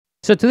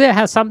So today I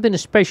have something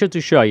special to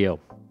show you.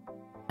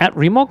 A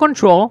remote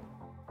control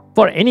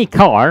for any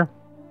car,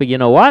 but you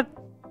know what?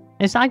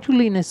 It's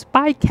actually a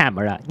spy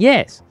camera.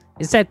 Yes,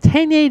 it's a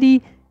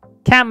 1080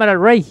 camera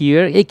right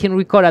here. It can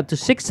record up to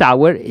 6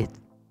 hours. It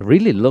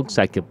really looks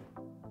like a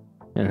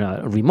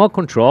remote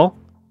control.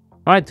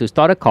 All right, to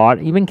start a car.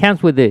 Even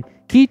comes with the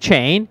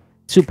keychain.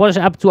 Supports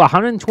up to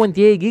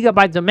 128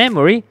 gigabytes of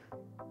memory.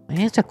 And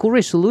it's a cool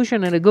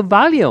resolution and a good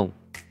value.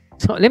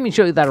 So let me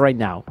show you that right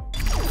now.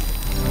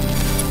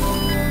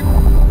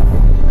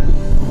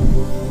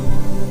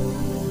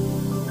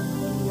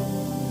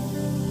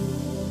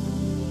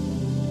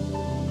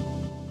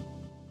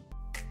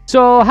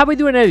 So how we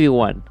doing,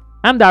 everyone?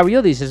 I'm Dario.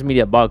 This is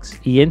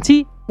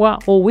MediaBoxEnt. Well,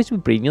 always we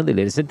bring you the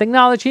latest in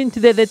technology, and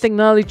today the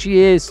technology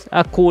is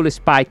a cool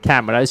spy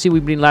camera. I see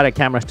we bring a lot of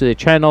cameras to the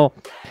channel.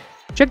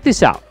 Check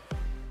this out.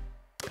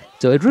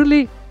 So it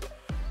really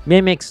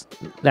mimics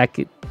like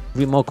a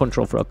remote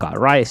control for a car,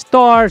 right? It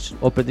starts,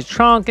 open the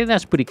trunk, and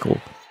that's pretty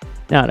cool.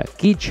 Now the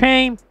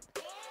keychain.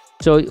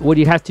 So what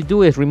you have to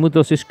do is remove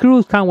those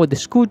screws, come with the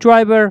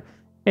screwdriver,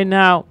 and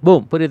now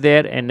boom, put it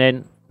there, and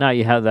then now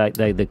you have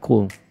the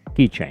cool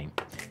keychain.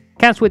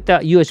 Comes with the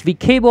USB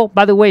cable.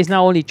 By the way, it's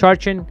not only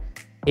charging,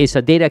 it's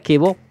a data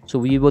cable, so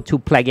we're able to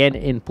plug in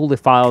and pull the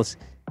files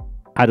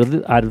out of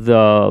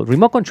the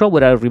remote control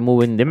without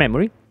removing the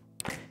memory.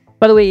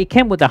 By the way, it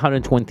came with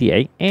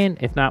 128, and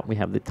if not, we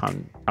have the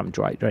thumb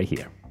drive right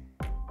here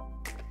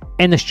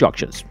and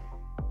instructions.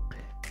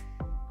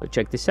 So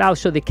check this out.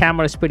 So the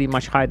camera is pretty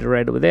much hidden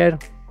right over there.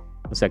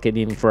 It's like an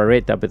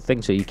infrared type of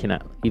thing, so you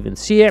cannot even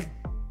see it.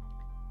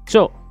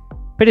 So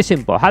pretty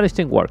simple. How this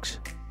thing works: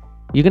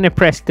 you're gonna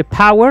press the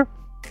power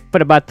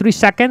for about 3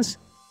 seconds.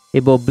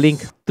 It will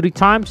blink 3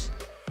 times,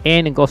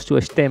 and it goes to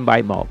a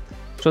standby mode.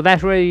 So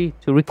that's ready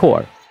to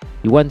record.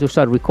 You want to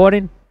start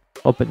recording?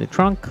 Open the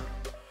trunk.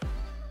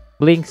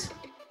 Blinks,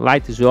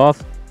 light is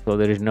off, so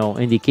there is no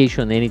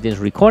indication anything's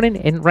recording,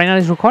 and right now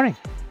it's recording.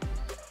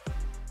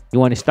 You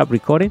want to stop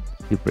recording?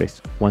 You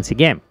press once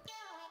again.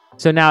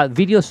 So now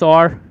videos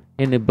are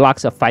in the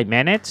blocks of 5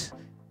 minutes.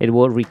 It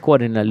will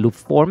record in a loop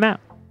format.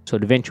 So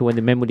eventually when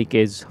the memory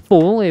is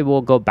full, it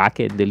will go back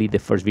and delete the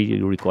first video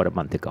you recorded a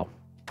month ago.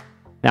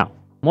 Now,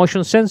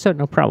 motion sensor,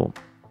 no problem.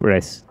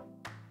 Press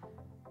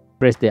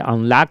the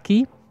unlock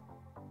key,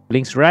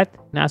 blinks red,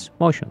 now it's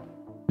motion.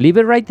 Leave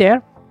it right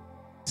there.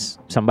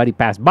 Somebody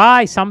passed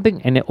by something,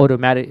 and it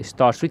automatically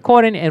starts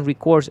recording and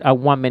records at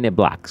 1 minute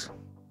blocks.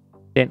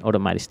 Then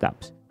automatically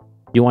stops.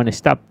 You want to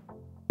stop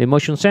the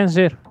motion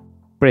sensor,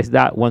 press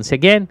that once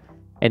again,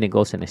 and it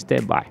goes in a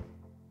standby.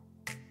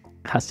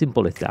 How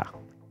simple is that?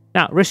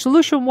 Now,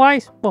 resolution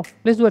wise, well,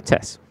 let's do a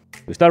test.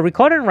 We start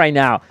recording right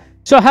now.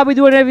 So how we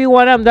doing,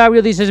 everyone? I'm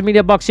Dario. This is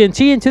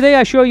MediaBoxEnt, and today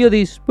I show you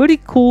this pretty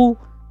cool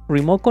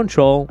remote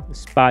control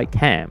spy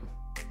cam.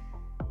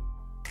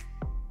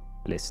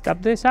 Let's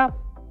stop this up.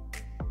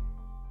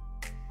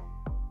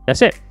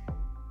 That's it.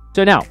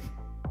 So now,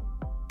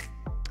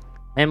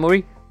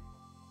 memory.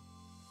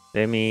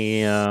 Let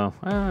me,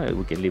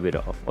 we can leave it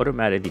off.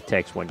 Automatic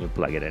detects when you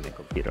plug it in a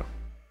computer.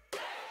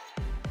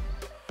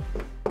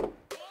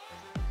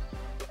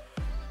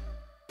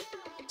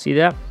 See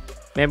that?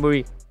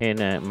 Memory and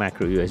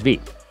macro USB.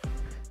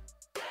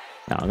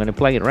 Now I'm going to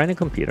plug it right in the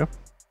computer.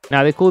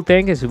 Now the cool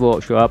thing is it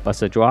will show up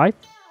as a drive.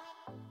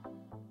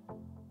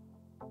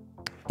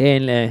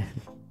 And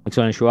it's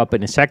going to show up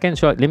in a second.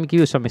 So let me give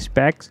you some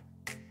specs.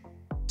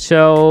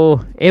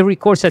 So it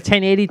records at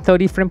 1080,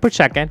 30 frames per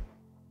second.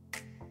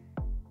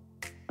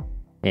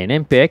 And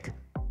then pick.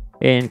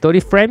 And 30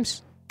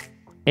 frames.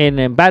 And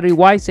then battery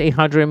wise,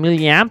 800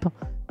 milliamp.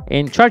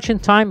 And charging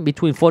time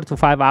between 4 to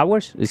 5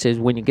 hours. It says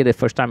when you get it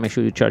first time, make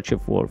sure you charge it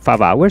for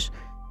 5 hours.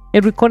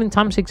 And recording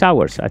time 6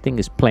 hours. I think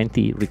it's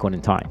plenty recording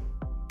time.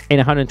 And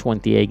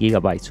 128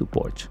 gigabyte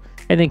support.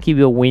 And then keep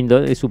your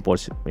window. It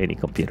supports any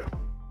computer.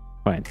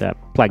 All right,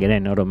 plug it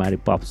in,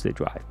 automatic pops the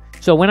drive.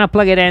 So when I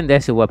plug it in,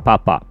 this is what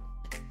pop up.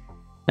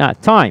 Now,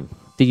 time.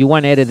 Do you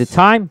want to edit the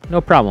time? No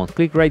problem.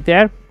 Click right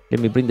there. Let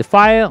me bring the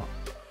file.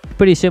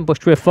 Pretty simple,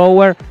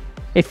 straightforward.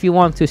 If you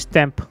want to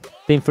stamp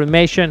the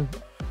information,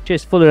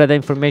 just follow that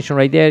information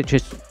right there.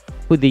 Just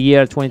put the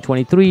year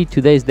 2023,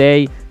 today's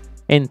day,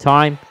 and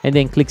time, and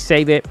then click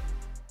save it.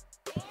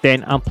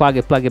 Then unplug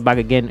it, plug it back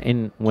again,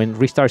 and when it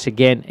restarts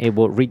again, it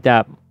will read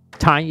that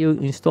time you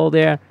install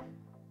there,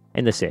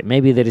 and that's it.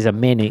 Maybe there is a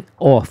minute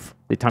off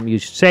the time you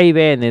save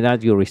it, and then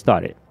that you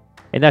restart it.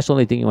 And that's the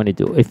only thing you want to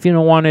do. If you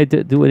don't want to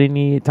do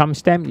any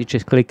timestamp, you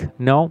just click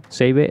no,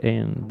 save it,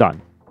 and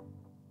done.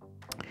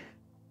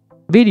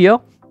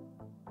 Video.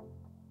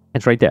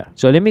 It's right there.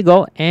 So let me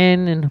go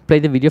and play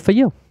the video for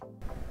you.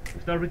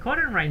 We start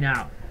recording right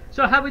now.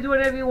 So how we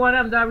doing, everyone?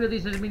 I'm Dario.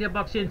 This is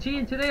MediaBoxEnt,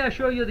 and today I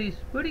show you this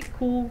pretty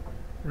cool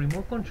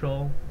remote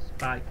control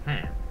spy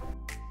cam.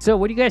 So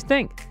what do you guys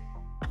think?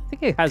 I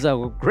think it has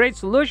a great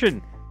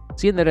solution.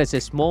 Seeing that it's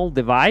a small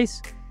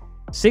device,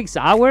 6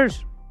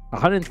 hours,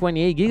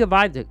 128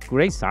 gigabytes,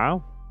 great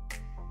sound,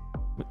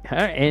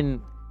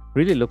 and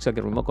really looks like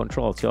a remote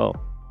control. So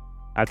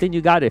I think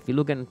you got it. If you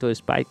look into a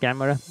spy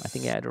camera, I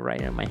think I had it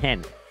right in my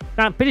hand.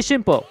 Now, pretty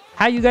simple.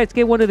 How you guys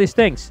get one of these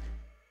things?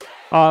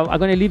 I'm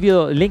going to leave you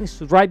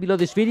links right below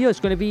this video. It's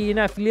going to be an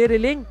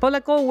affiliated link. But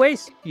like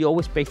always, you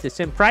always pay the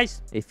same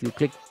price if you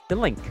click the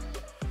link.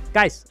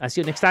 Guys, I'll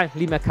see you next time.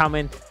 Leave me a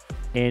comment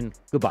and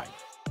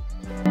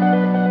goodbye.